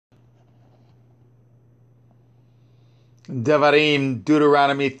Devarim,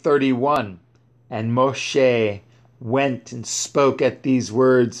 Deuteronomy 31. And Moshe went and spoke at these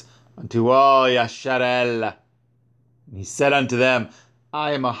words unto all Yasharel. And he said unto them,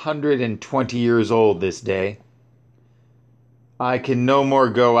 I am 120 years old this day. I can no more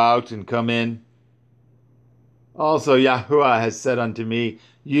go out and come in. Also Yahuwah has said unto me,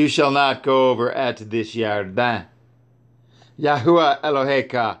 you shall not go over at this Yarden. Yahuwah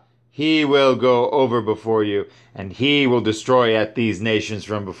Eloheka, he will go over before you, and he will destroy at these nations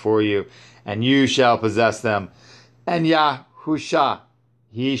from before you, and you shall possess them. And Yahusha,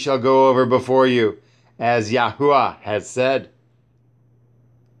 he shall go over before you, as Yahuwah has said.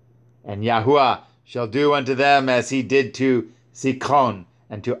 And Yahuwah shall do unto them as he did to Sichon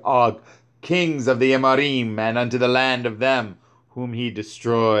and to Og, kings of the Amorim, and unto the land of them whom he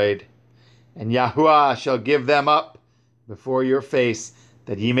destroyed. And Yahuwah shall give them up before your face,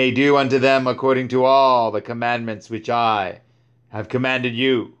 that ye may do unto them according to all the commandments which I have commanded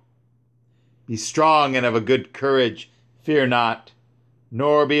you. Be strong and of a good courage, fear not,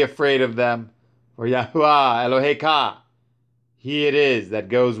 nor be afraid of them, for Yahuwah Eloheka, he it is that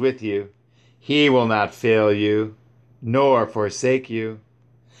goes with you. He will not fail you, nor forsake you.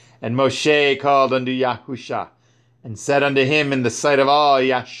 And Moshe called unto Yahusha, and said unto him in the sight of all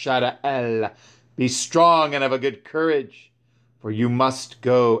Yashara'el, be strong and of a good courage, for you must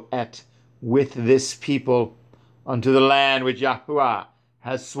go with this people unto the land which Yahuwah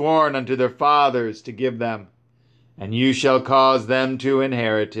has sworn unto their fathers to give them, and you shall cause them to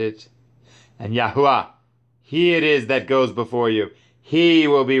inherit it. And Yahuwah, he it is that goes before you. He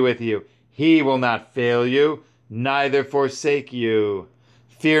will be with you. He will not fail you, neither forsake you.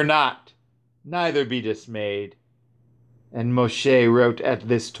 Fear not, neither be dismayed. And Moshe wrote at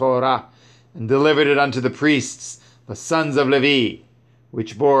this Torah, and delivered it unto the priests, the sons of Levi,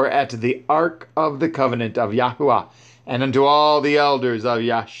 which bore at the ark of the covenant of Yahuwah, and unto all the elders of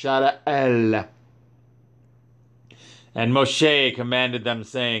Yashara'el. And Moshe commanded them,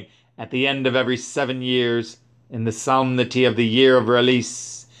 saying, at the end of every 7 years, in the solemnity of the year of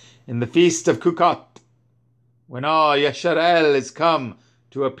release, in the feast of Kukot, when all Yashara'el is come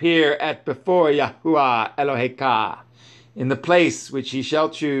to appear at before Yahuwah Eloheka, in the place which he shall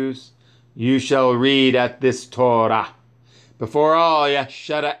choose, you shall read at this Torah, before all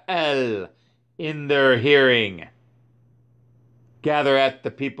Yashara'el in their hearing. Gather at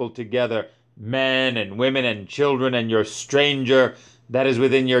the people together, men and women and children, and your stranger that is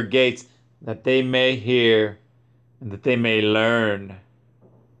within your gates, that they may hear, and that they may learn,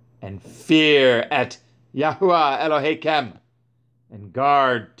 and fear at Yahuwah Elohechem, and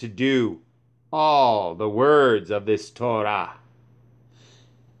guard to do all the words of this Torah,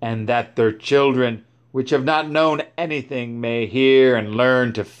 and that their children, which have not known anything, may hear and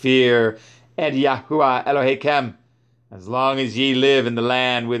learn to fear at Yahuwah Elohechem, as long as ye live in the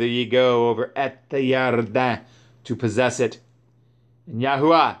land whither ye go over at the Yarden to possess it. And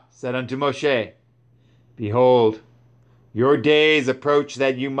Yahuwah said unto Moshe, behold, your days approach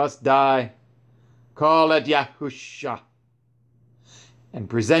that you must die. Call at Yahusha, and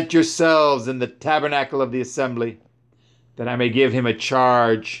present yourselves in the tabernacle of the assembly, that I may give him a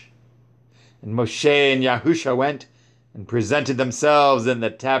charge. And Moshe and Yahusha went and presented themselves in the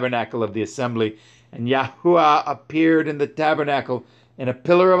tabernacle of the assembly. And Yahuwah appeared in the tabernacle in a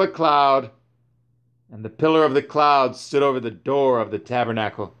pillar of a cloud, and the pillar of the cloud stood over the door of the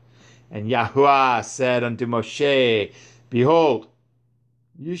tabernacle. And Yahuwah said unto Moshe, behold,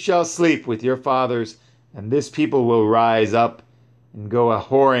 you shall sleep with your fathers, and this people will rise up and go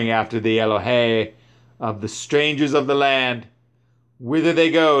a-whoring after the Elohei of the strangers of the land, whither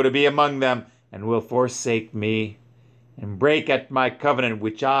they go to be among them, and will forsake me, and break at my covenant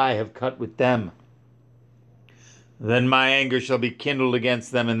which I have cut with them. Then my anger shall be kindled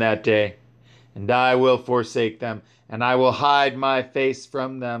against them in that day, and I will forsake them, and I will hide my face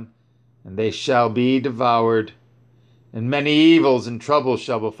from them, and they shall be devoured, and many evils and troubles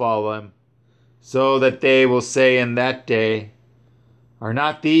shall befall them, so that they will say in that day, are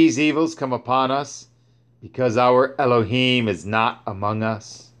not these evils come upon us, because our Elohim is not among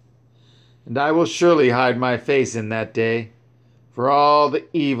us? And I will surely hide my face in that day, for all the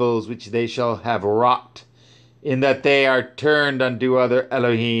evils which they shall have wrought, in that they are turned unto other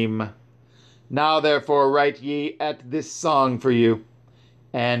Elohim. Now therefore write ye at this song for you,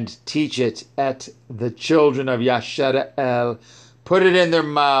 and teach it at the children of Yashara'el. Put it in their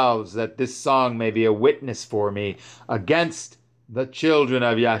mouths, that this song may be a witness for me against the children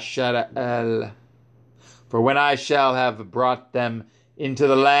of Yashara'el. For when I shall have brought them into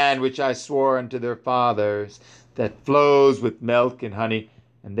the land which I swore unto their fathers, that flows with milk and honey,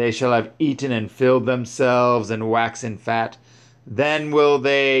 and they shall have eaten and filled themselves and waxen fat. Then will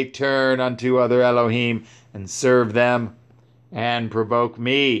they turn unto other Elohim and serve them, and provoke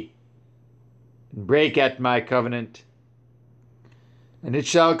me, and break at my covenant. And it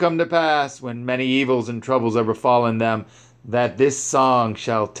shall come to pass, when many evils and troubles are befallen them, that this song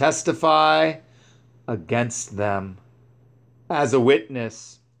shall testify against them as a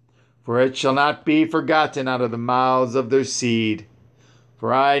witness, for it shall not be forgotten out of the mouths of their seed.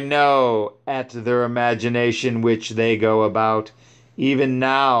 For I know at their imagination which they go about, even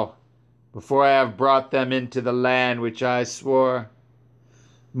now, before I have brought them into the land which I swore.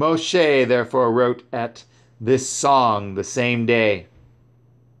 Moshe therefore wrote at this song the same day,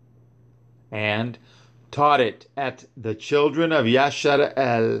 and taught it at the children of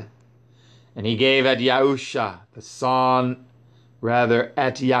Yashara'el. And he gave at Yahusha, the son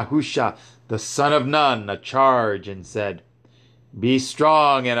of Nun, a charge, and said, Be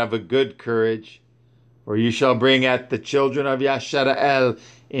strong and of a good courage, for you shall bring at the children of Yashara'el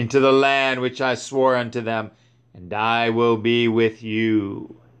into the land which I swore unto them, and I will be with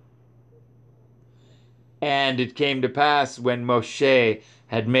you. And it came to pass, when Moshe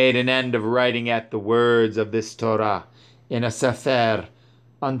had made an end of writing at the words of this Torah in a sefer,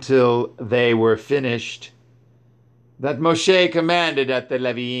 until they were finished, that Moshe commanded at the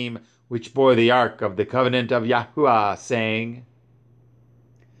Leviim which bore the ark of the covenant of Yahuwah, saying,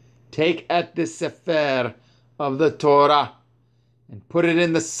 Take at this sefer of the Torah, and put it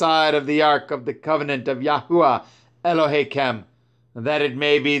in the side of the ark of the covenant of Yahuwah Elohechem, that it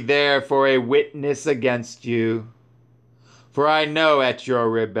may be there for a witness against you. For I know at your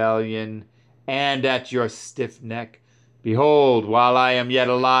rebellion, and at your stiff neck, behold, while I am yet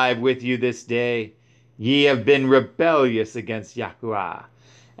alive with you this day, ye have been rebellious against Yahuwah,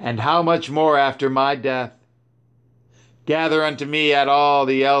 and how much more after my death? Gather unto me at all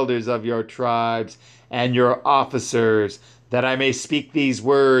the elders of your tribes, and your officers, that I may speak these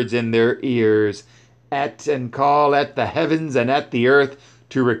words in their ears, and call at the heavens and at the earth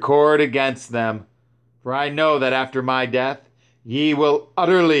to record against them. For I know that after my death ye will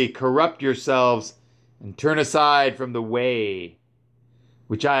utterly corrupt yourselves, and turn aside from the way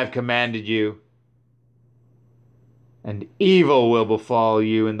which I have commanded you. And evil will befall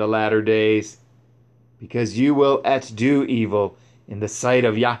you in the latter days, because you will do evil in the sight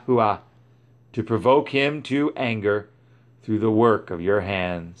of Yahuwah, to provoke him to anger through the work of your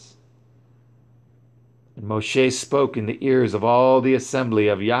hands. And Moshe spoke in the ears of all the assembly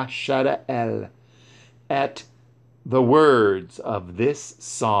of Yashara'el at the words of this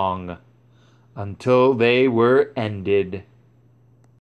song, until they were ended.